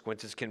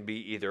consequences can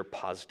be either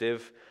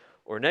positive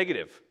or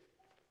negative.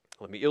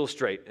 Let me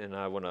illustrate, and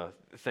I want to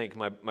thank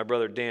my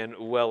brother Dan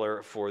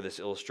Weller for this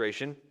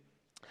illustration.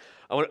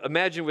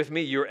 Imagine with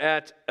me, you're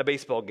at a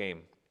baseball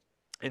game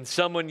and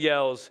someone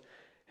yells,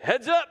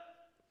 "Heads up!"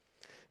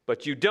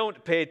 but you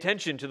don't pay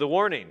attention to the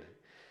warning.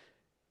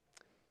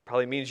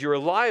 Probably means you're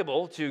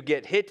liable to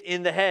get hit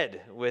in the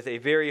head with a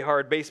very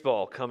hard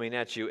baseball coming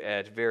at you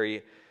at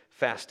very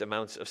fast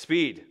amounts of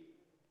speed.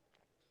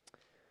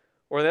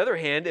 Or on the other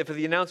hand, if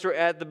the announcer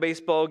at the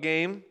baseball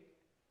game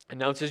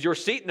announces your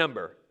seat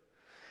number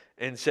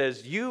and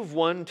says, "You've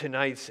won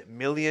tonight's $1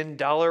 million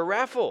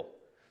raffle,"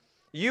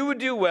 you would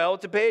do well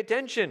to pay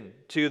attention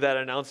to that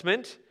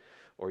announcement,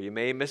 or you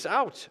may miss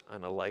out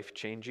on a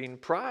life-changing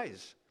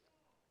prize.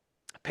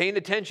 Paying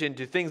attention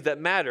to things that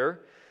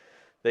matter,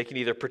 they can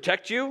either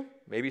protect you,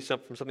 maybe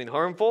from something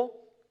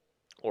harmful,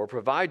 or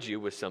provide you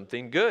with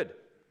something good.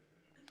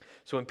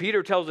 So when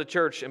Peter tells the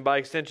church, and by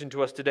extension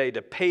to us today,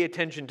 to pay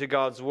attention to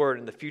God's word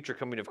and the future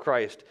coming of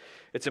Christ,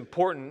 it's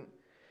important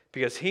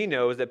because he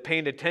knows that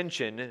paying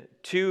attention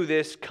to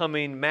this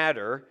coming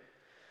matter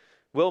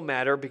will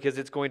matter because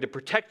it's going to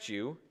protect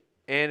you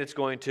and it's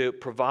going to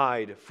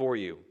provide for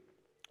you.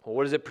 Well,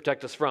 what does it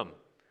protect us from?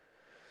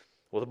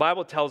 Well, the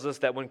Bible tells us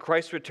that when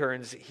Christ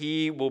returns,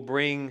 he will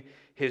bring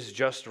his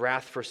just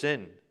wrath for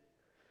sin,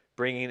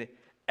 bringing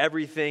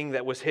everything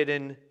that was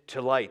hidden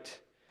to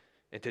light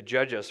and to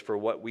judge us for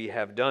what we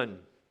have done.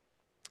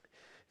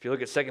 If you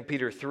look at 2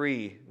 Peter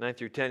 3, 9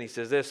 through 10, he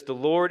says this, "The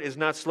Lord is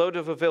not slow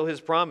to fulfill his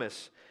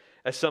promise,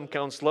 as some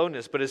count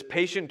slowness, but is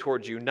patient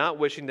towards you, not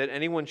wishing that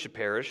anyone should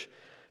perish,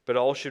 but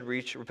all should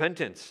reach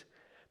repentance.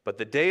 But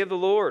the day of the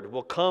Lord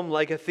will come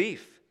like a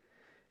thief.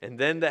 And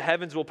then the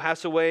heavens will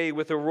pass away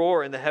with a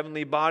roar, and the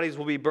heavenly bodies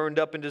will be burned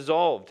up and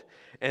dissolved,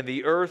 and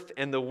the earth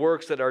and the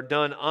works that are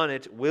done on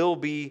it will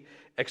be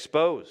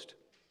exposed."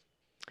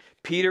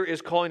 Peter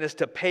is calling us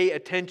to pay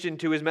attention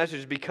to his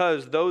message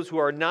because those who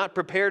are not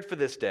prepared for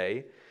this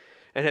day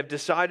and have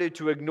decided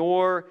to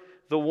ignore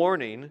the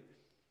warning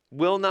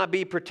will not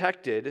be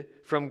protected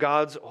from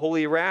God's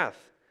holy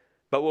wrath,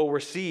 but will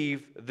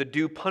receive the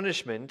due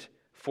punishment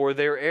for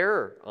their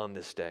error on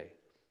this day.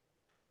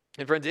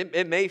 And friends,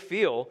 it may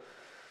feel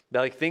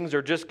like things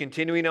are just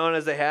continuing on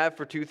as they have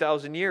for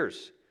 2,000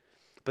 years.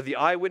 But the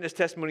eyewitness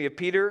testimony of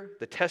Peter,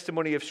 the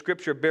testimony of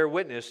Scripture, bear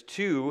witness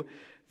to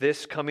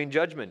this coming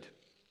judgment.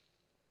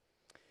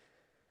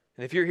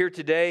 And if you're here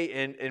today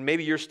and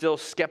maybe you're still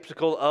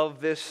skeptical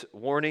of this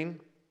warning,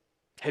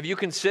 have you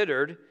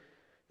considered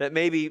that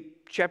maybe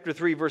chapter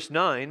 3, verse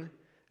 9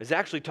 is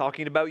actually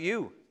talking about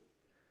you?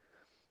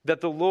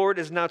 That the Lord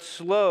is not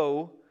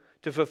slow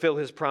to fulfill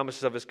his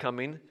promises of his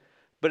coming,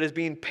 but is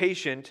being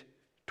patient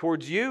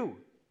towards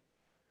you.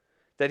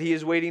 That he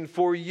is waiting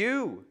for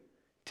you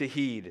to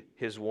heed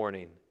his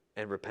warning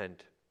and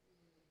repent.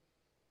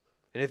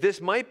 And if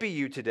this might be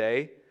you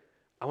today,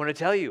 I want to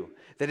tell you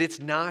that it's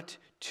not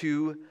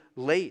too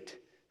late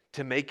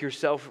to make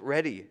yourself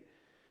ready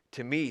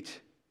to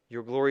meet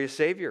your glorious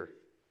Savior.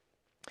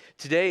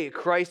 Today,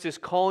 Christ is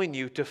calling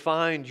you to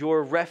find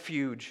your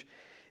refuge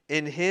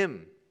in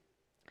him.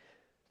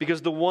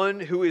 Because the one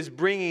who is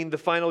bringing the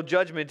final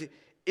judgment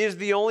is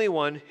the only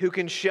one who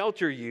can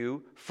shelter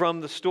you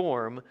from the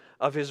storm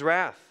of his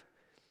wrath.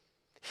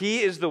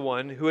 He is the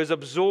one who has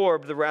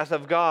absorbed the wrath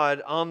of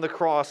God on the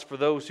cross for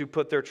those who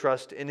put their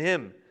trust in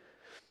him.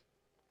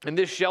 And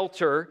this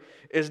shelter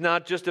is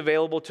not just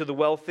available to the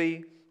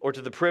wealthy or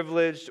to the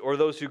privileged or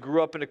those who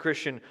grew up in a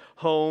Christian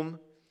home,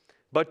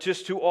 but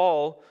just to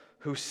all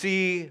who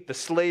see the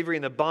slavery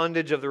and the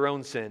bondage of their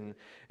own sin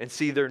and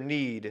see their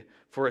need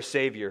for a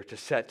Savior to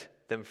set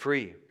them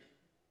free.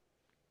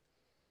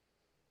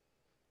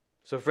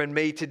 So friend,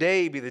 may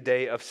today be the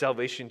day of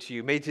salvation to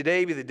you. May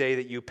today be the day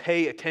that you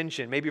pay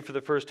attention, maybe for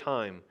the first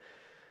time,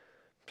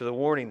 to the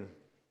warning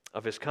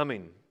of his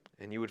coming,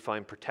 and you would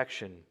find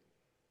protection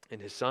in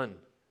his Son.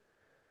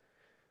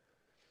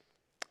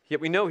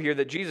 Yet we know here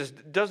that Jesus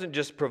doesn't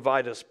just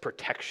provide us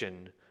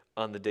protection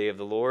on the day of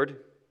the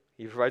Lord.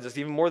 He provides us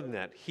even more than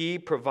that. He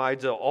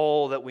provides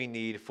all that we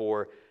need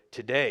for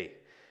today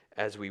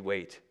as we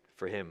wait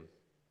for him.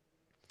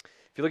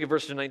 If you look at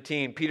verse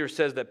 19, Peter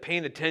says that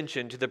paying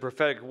attention to the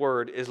prophetic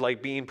word is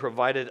like being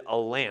provided a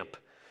lamp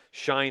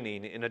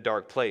shining in a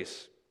dark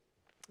place.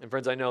 And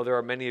friends, I know there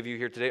are many of you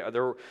here today,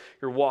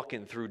 you're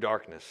walking through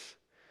darkness.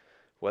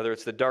 Whether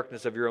it's the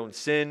darkness of your own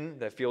sin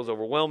that feels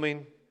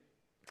overwhelming,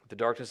 the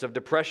darkness of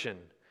depression,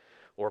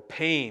 or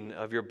pain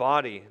of your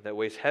body that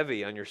weighs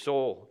heavy on your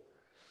soul.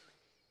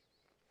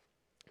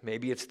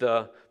 Maybe it's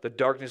the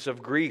darkness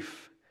of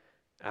grief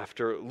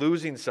after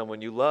losing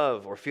someone you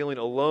love or feeling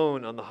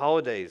alone on the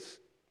holidays.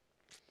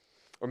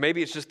 Or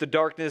maybe it's just the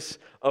darkness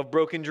of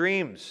broken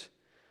dreams,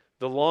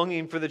 the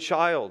longing for the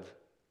child,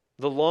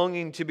 the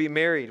longing to be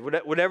married.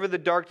 Whatever the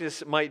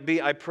darkness might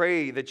be, I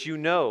pray that you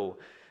know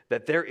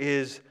that there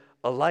is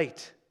a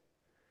light.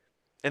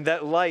 And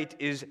that light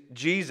is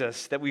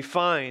Jesus that we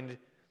find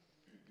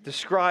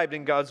described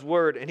in God's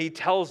word. And he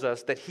tells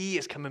us that he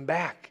is coming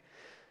back.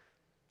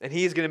 And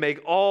he is going to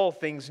make all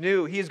things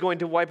new. He is going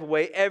to wipe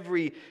away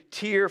every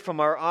tear from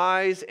our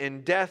eyes,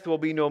 and death will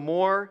be no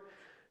more.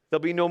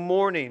 There'll be no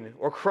mourning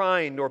or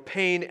crying nor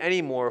pain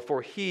anymore,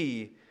 for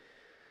he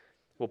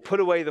will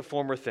put away the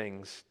former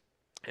things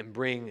and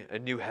bring a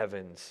new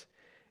heavens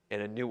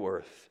and a new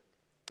earth.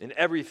 And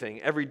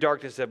everything, every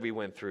darkness that we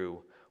went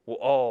through will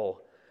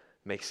all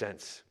make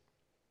sense.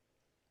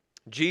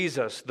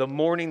 Jesus, the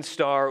morning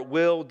star,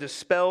 will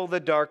dispel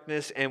the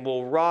darkness and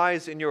will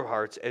rise in your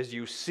hearts as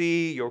you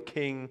see your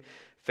King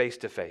face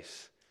to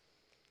face.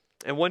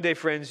 And one day,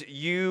 friends,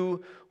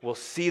 you will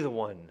see the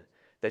one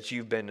that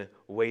you've been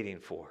waiting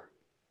for.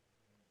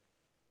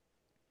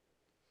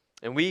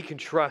 And we can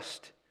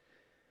trust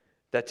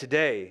that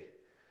today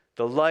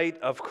the light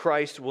of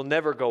Christ will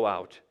never go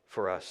out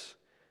for us,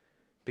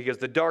 because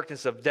the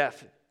darkness of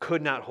death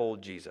could not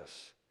hold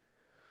Jesus.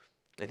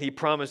 And he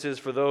promises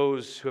for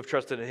those who have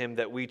trusted in him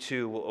that we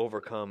too will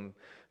overcome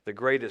the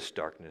greatest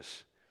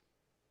darkness,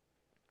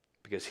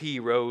 because he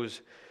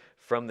rose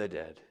from the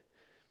dead.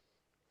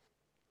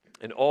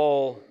 And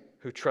all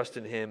who trust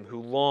in him,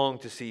 who long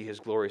to see his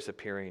glorious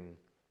appearing,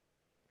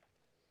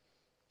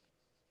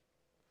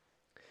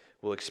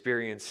 will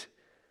experience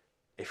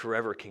a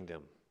forever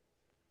kingdom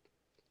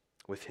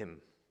with him.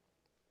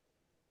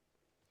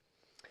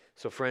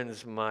 So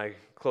friends, my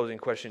closing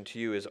question to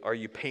you is, are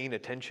you paying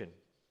attention?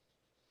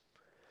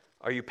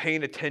 Are you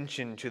paying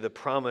attention to the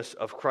promise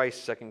of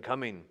Christ's second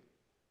coming?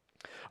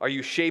 Are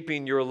you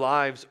shaping your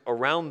lives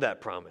around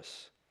that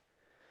promise?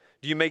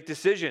 Do you make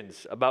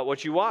decisions about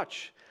what you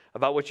watch,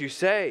 about what you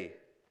say,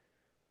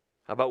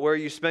 about where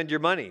you spend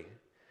your money,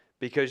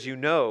 because you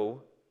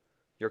know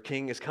your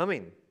King is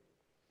coming?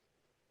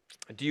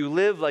 Do you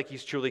live like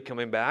he's truly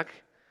coming back,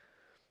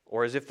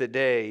 or as if the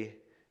day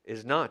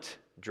is not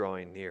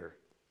drawing near?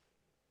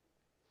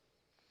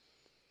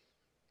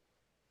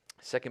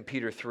 2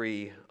 Peter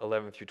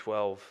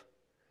 3:11-12.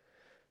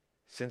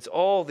 Since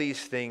all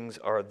these things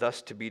are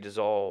thus to be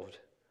dissolved,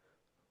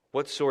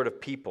 what sort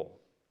of people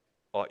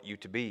ought you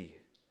to be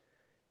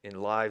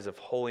in lives of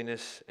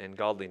holiness and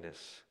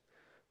godliness,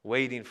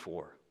 waiting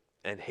for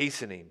and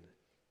hastening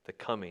the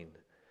coming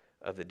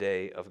of the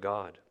day of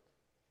God?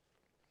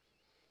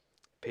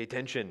 Pay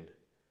attention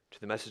to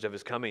the message of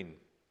his coming,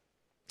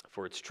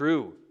 for it's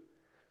true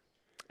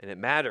and it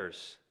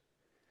matters.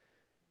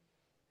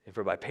 And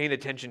for by paying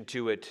attention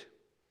to it,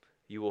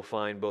 you will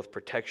find both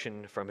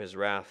protection from his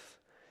wrath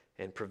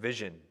and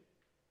provision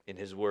in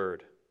his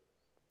word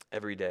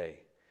every day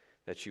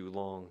that you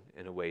long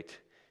and await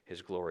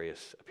his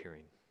glorious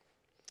appearing.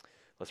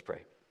 Let's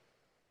pray.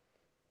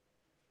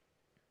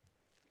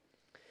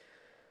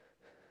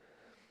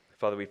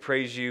 Father, we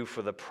praise you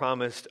for the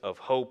promise of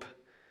hope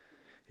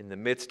in the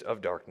midst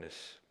of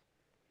darkness.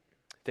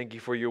 Thank you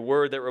for your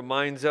word that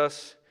reminds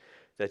us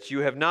that you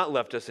have not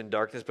left us in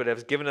darkness, but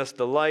have given us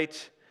the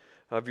light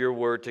of your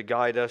word to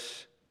guide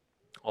us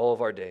all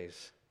of our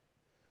days.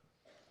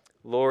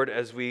 Lord,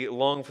 as we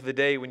long for the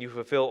day when you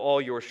fulfill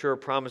all your sure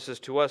promises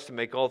to us to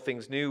make all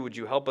things new, would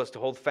you help us to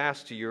hold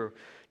fast to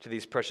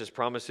these precious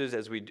promises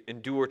as we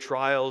endure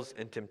trials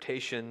and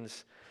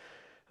temptations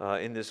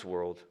in this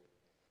world.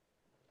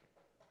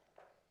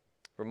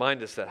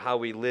 Remind us that how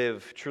we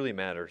live truly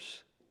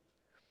matters,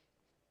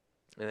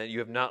 and that you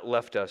have not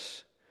left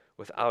us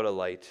without a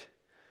light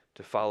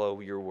to follow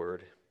your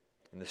word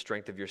in the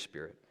strength of your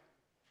Spirit.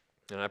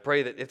 And I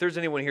pray that if there's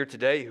anyone here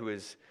today who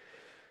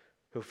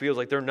feels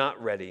like they're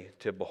not ready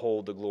to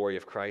behold the glory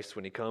of Christ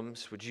when he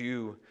comes, would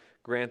you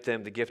grant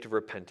them the gift of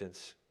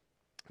repentance,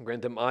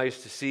 grant them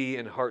eyes to see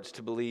and hearts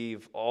to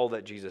believe all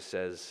that Jesus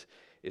says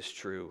is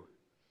true,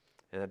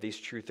 and that these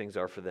true things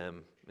are for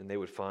them, and they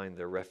would find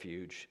their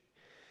refuge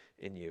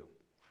in you.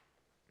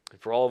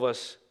 And for all of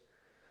us,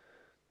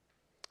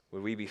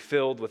 would we be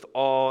filled with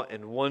awe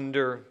and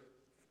wonder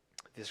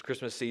this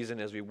Christmas season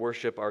as we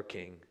worship our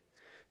King,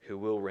 who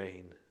will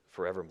reign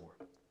forevermore.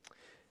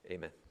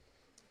 Amen.